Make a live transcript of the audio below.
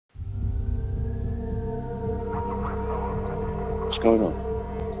What's going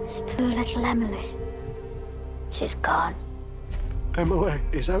on? It's poor little Emily. She's gone. Emily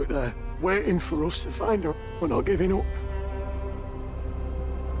is out there, waiting for us to find her. We're not giving up.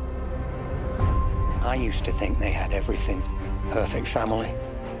 I used to think they had everything. Perfect family,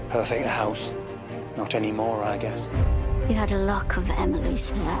 perfect house. Not anymore, I guess. You had a lock of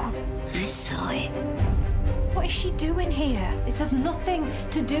Emily's hair. I saw it. What is she doing here? It has nothing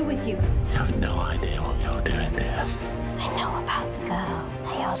to do with you. You have no idea what you're doing, dear. I know about the girl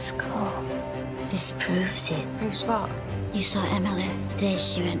at your school. This proves it. Proves what? You saw Emily the day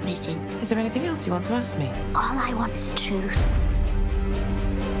she went missing. Is there anything else you want to ask me? All I want is the truth.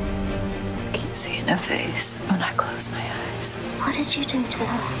 I keep seeing her face when I close my eyes. What did you do to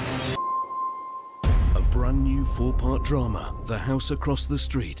her? A brand new 4-part drama, The House Across the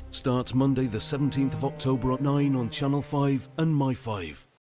Street, starts Monday the 17th of October at 9 on Channel 5 and My5.